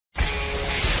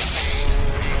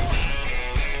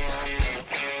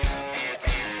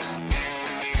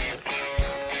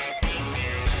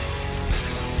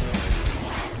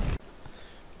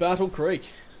Battle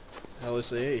Creek.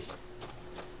 LSE.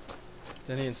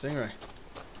 Denny and Stingray.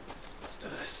 Let's do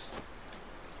this.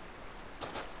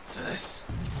 Let's do this.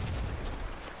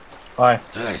 Hi.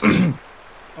 Let's do this.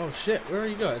 Oh shit, where are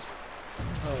you guys?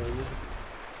 Oh, you're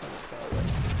kind of far away.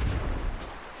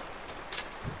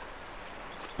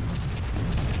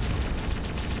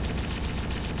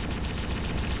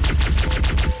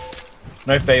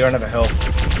 No fair, you don't have a health.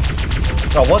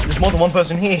 Oh, what? There's more than one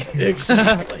person here.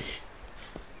 Exactly.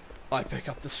 I pick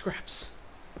up the scraps.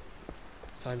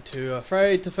 I'm too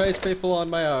afraid to face people on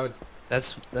my own.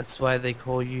 That's why they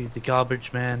call you the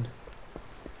garbage man.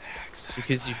 Exactly.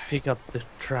 Because you pick up the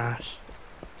trash.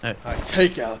 No, I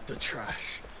take out the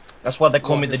trash. That's why they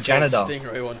call me the janitor.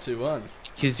 Stingray 121.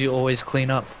 because you always clean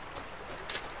up.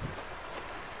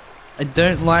 I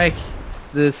don't like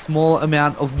the small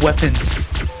amount of weapons.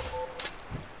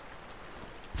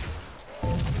 Are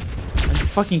you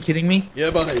fucking kidding me?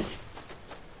 Yeah, buddy.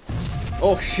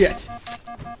 Oh shit.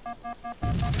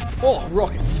 Oh,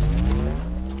 rockets.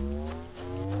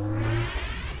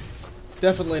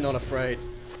 Definitely not afraid.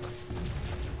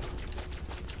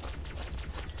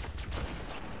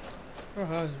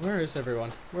 Where is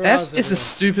everyone? Where F is a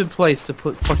stupid place to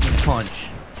put fucking punch.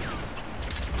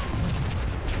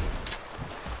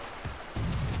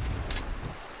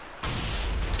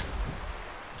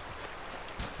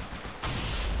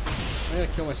 I'm gonna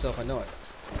kill myself, I know it.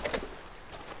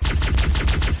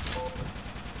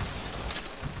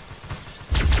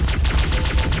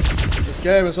 This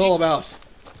game is all about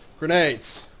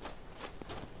grenades.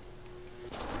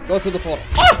 Go through the portal.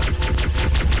 Ah!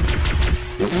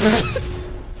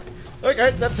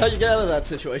 Okay, that's how you get out of that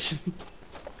situation.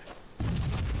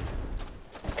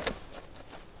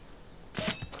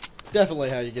 Definitely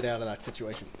how you get out of that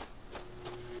situation.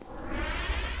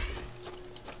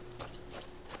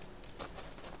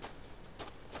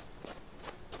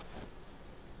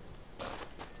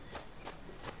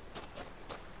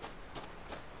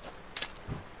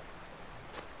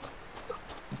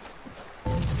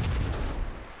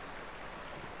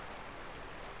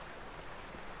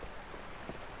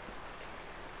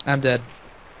 I'm dead.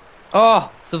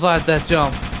 Oh, survived that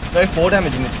jump. No fall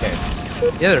damage in this game.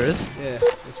 Yeah, there is. Yeah,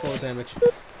 it's 4 damage.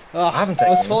 Oh, I haven't I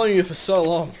was taken following you for so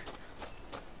long.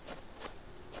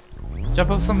 Jump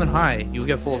off something high, you'll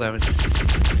get fall damage.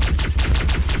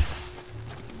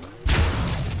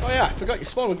 Oh yeah, I forgot you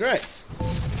spawned with grenades.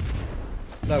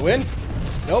 Did I win?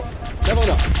 Nope. Definitely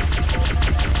not.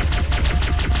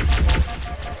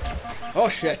 Oh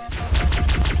shit.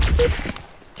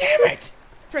 Damn it!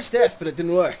 Pressed F, but it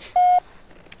didn't work.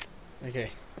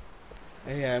 Okay.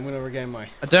 Yeah, I'm gonna regain my...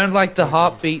 I don't like the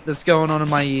heartbeat that's going on in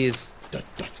my ears. Let's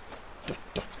do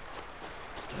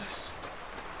this.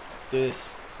 Let's do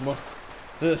this. Come on.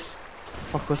 Do this.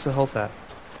 Fuck, what's the health at?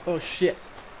 Oh shit.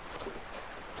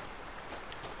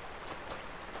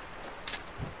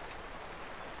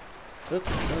 Oop,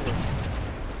 okay.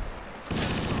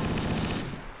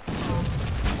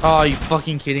 Oh, are you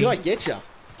fucking kidding? Did I get ya?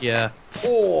 Yeah.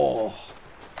 Oh,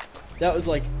 that was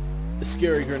like a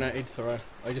scary grenade throw.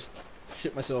 I just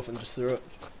shit myself and just threw it.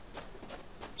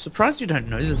 Surprised you don't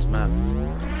know this map.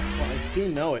 Well, I do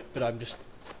know it, but I'm just,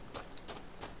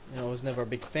 you know, I was never a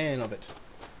big fan of it.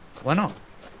 Why not?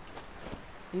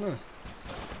 No. Yeah,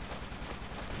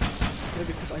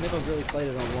 because I never really played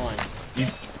it online. You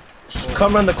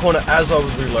come around the corner as I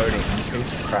was reloading, you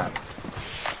piece of crap.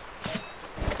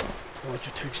 Why'd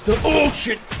you take still? Oh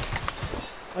shit!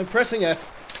 I'm pressing F.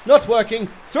 Not working.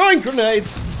 Throwing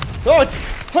grenades. Throw it.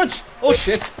 Punch. Oh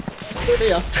shit. See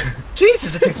ya.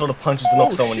 Jesus, it takes a lot of punches to knock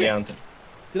Oh, someone shit. down.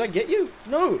 Did I get you?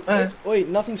 No. Wait,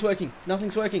 nothing's working.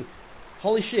 Nothing's working.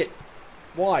 Holy shit.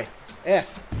 Why?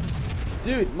 F.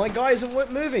 Dude, my guy isn't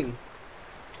moving.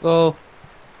 Oh.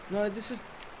 No, this is...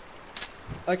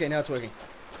 Okay, now it's working.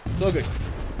 It's all good.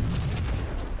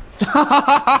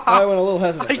 I went a little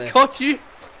hesitant there. I got you.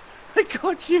 I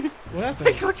got you. What happened?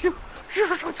 I got you.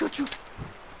 Yes, I got you.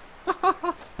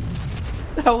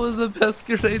 That was the best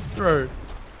grenade throw.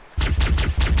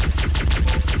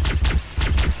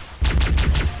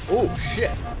 Oh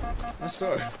shit! Nice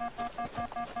throw.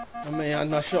 I mean,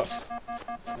 nice shot.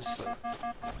 Nice throw.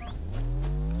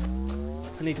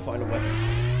 I need to find a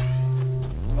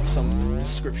weapon of some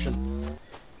description.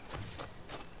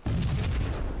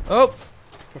 Oh,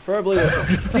 Preferably this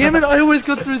one. damn it! I always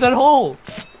got through that hole.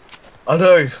 I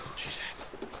know. She said.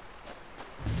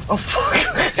 Oh fuck!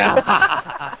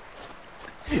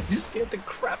 You scared the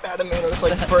crap out of me and I was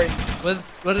like free.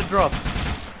 Where'd it drop?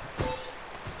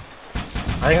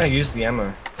 I think I used the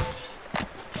ammo.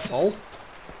 Oh.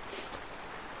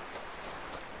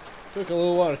 Took a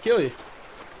little while to kill you.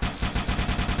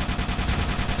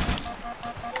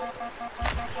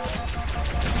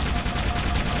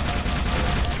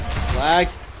 Lag.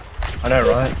 I know,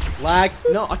 right? Lag.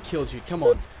 No, I killed you. Come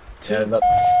on. Yeah, that,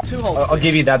 Two whole I'll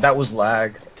give you that. That was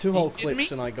lag. Two whole kidding clips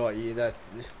me? and I got you. That.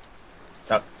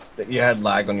 That you had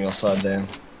lag on your side there.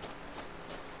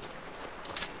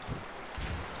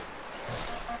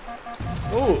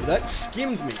 Oh, that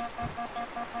skimmed me.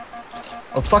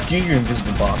 Oh fuck you, you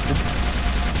invisible bastard.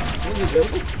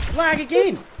 Lag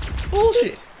again.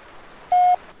 Bullshit.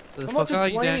 The I'm not fuck are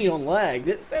just you blaming doing? it on lag.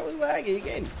 That was laggy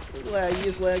again.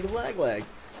 Laggiest lag of lag.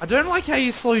 I don't like how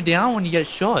you slow down when you get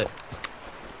shot.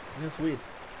 That's weird.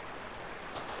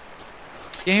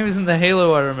 Game isn't the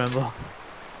Halo I remember.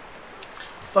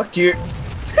 Fuck you.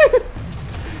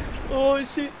 Oh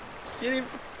shit. Get him.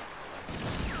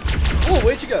 Oh,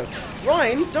 where'd you go?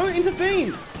 Ryan, don't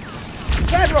intervene.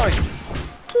 Bad Ryan.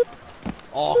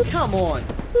 Oh, come on.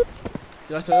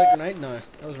 Did I throw that grenade? No,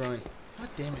 that was Ryan. God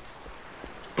damn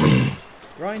it.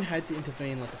 Ryan had to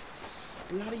intervene like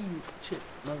a bloody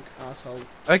chipmunk asshole.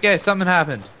 Okay, something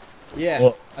happened. Yeah,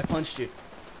 What? I punched you.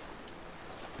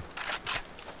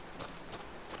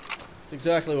 That's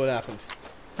exactly what happened.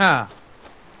 Huh.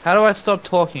 How do I stop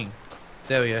talking?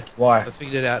 There we go. Why? I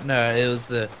figured it out. No, it was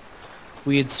the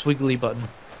weird swiggly button.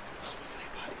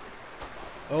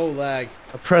 Oh, lag.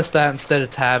 I pressed that instead of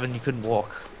tab and you couldn't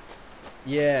walk.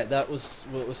 Yeah, that was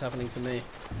what was happening to me.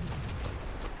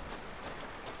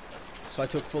 So I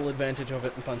took full advantage of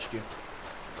it and punched you.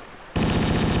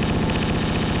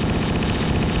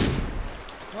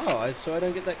 Oh, so I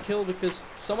don't get that kill because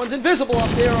someone's invisible up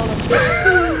there on a...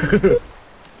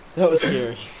 That was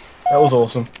scary. That was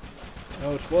awesome.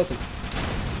 No, it wasn't.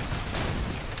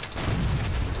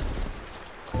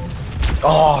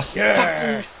 Oh,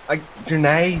 Yes! fucking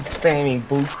grenade spamming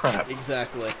bullcrap.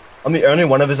 Exactly. I'm the only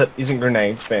one of us that isn't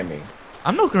grenade spamming.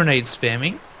 I'm not grenade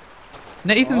spamming.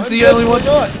 Nathan's I'm the only one.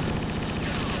 definitely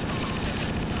not.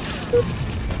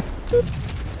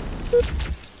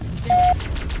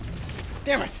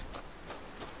 Damn it!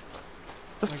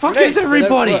 The My fuck grenades, is they don't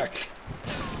everybody? work.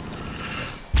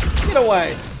 Get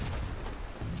away!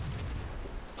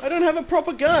 I don't have a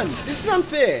proper gun. This is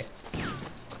unfair.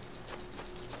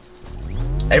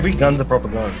 Every gun's a proper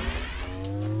gun.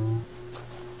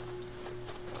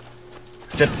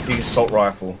 Except the assault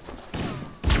rifle.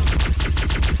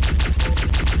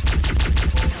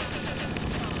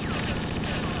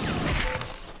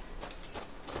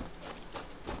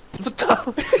 What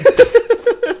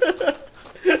the?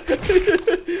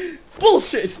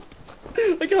 Bullshit!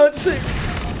 I can't see.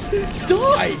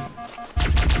 Die!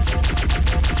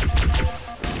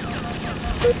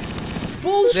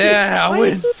 Bullshit! Yeah, I I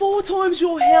win. had 4 times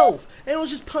your health, and I was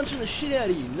just punching the shit out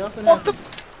of you. Nothing What the? happened.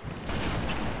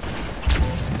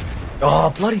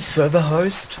 Oh, bloody server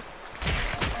host.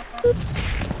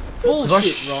 Because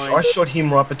Bullshit, Ryan. I shot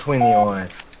him right between the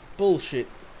eyes. Bullshit.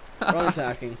 Ryan's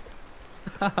hacking.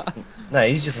 No,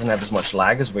 he just doesn't have as much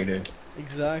lag as we do.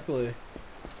 Exactly.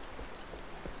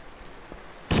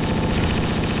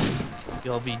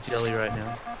 Y'all be jelly right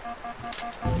now.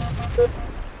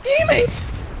 Damn it!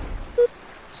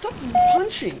 Stop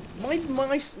punching! My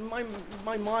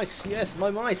mice, yes,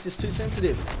 my mice is too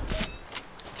sensitive.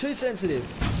 It's too sensitive.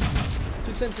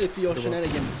 Too sensitive for your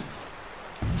shenanigans.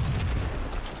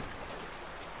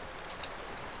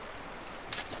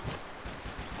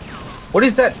 What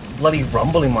is that bloody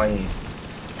rumble in my ear?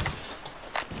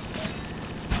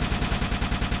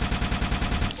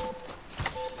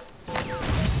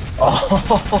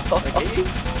 Oh, Did I get you?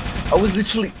 I was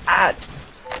literally at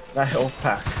that health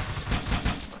pack.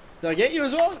 Did I get you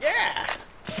as well? Yeah!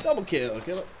 Double kill.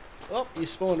 Oh, you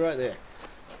spawned right there.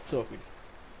 It's awkward.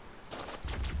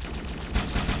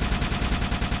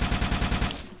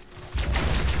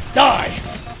 Die!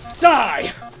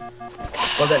 Die!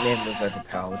 Well, that name was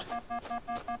overpowered.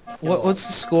 What's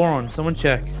the score on? Someone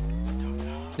check.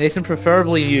 Nathan,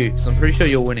 preferably you, because I'm pretty sure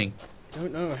you're winning. I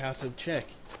don't know how to check.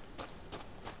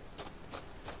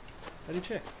 How do you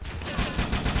check?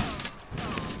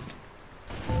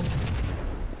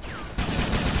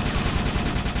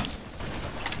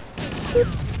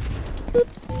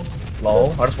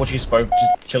 Lol, I just watched you both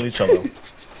just kill each other.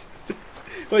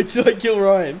 Wait, did I kill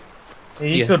Ryan? Yeah,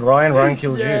 you Yeah. could, Ryan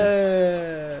killed you.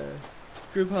 Yeah!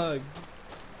 Group hug.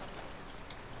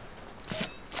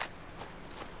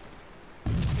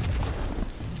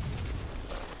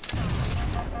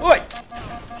 Oi!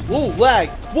 Whoa, lag!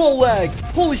 Whoa, lag!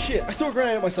 Holy shit! I threw a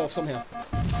grenade at myself somehow.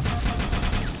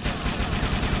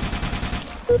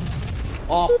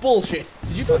 Oh, bullshit!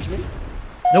 Did you punch me?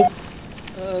 Nope.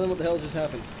 Then what the hell just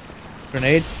happened?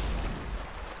 Grenade.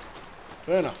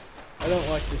 Fair enough. I don't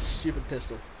like this stupid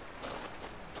pistol.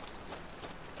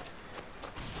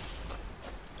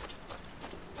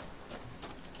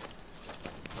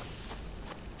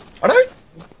 I don't...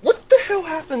 What the hell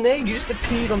happened there? You just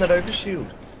appeared on that overshield.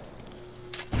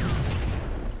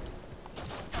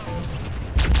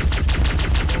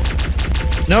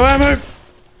 No ammo!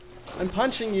 I'm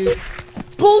punching you.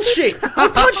 Bullshit! I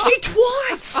punched you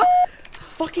twice!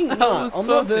 Fucking That nah, was I'm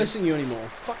not perfect. versing you anymore.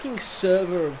 Fucking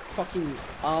server, fucking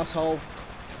asshole,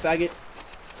 faggot.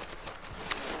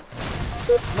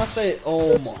 Must say it.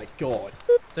 Oh my god.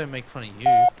 Don't make fun of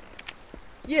you.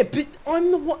 Yeah, but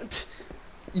I'm the one.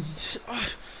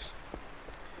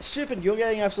 Stupid, you're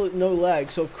getting absolute no lag,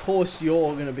 so of course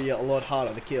you're gonna be a lot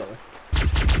harder to kill.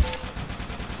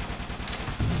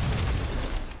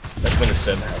 That's when the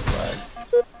server has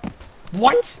lag.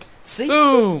 What? See?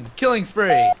 Boom! Killing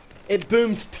spree! It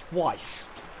boomed twice.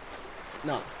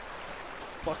 No.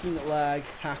 Fucking lag,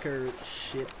 hacker,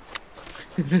 shit.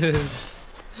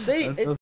 See? That's It,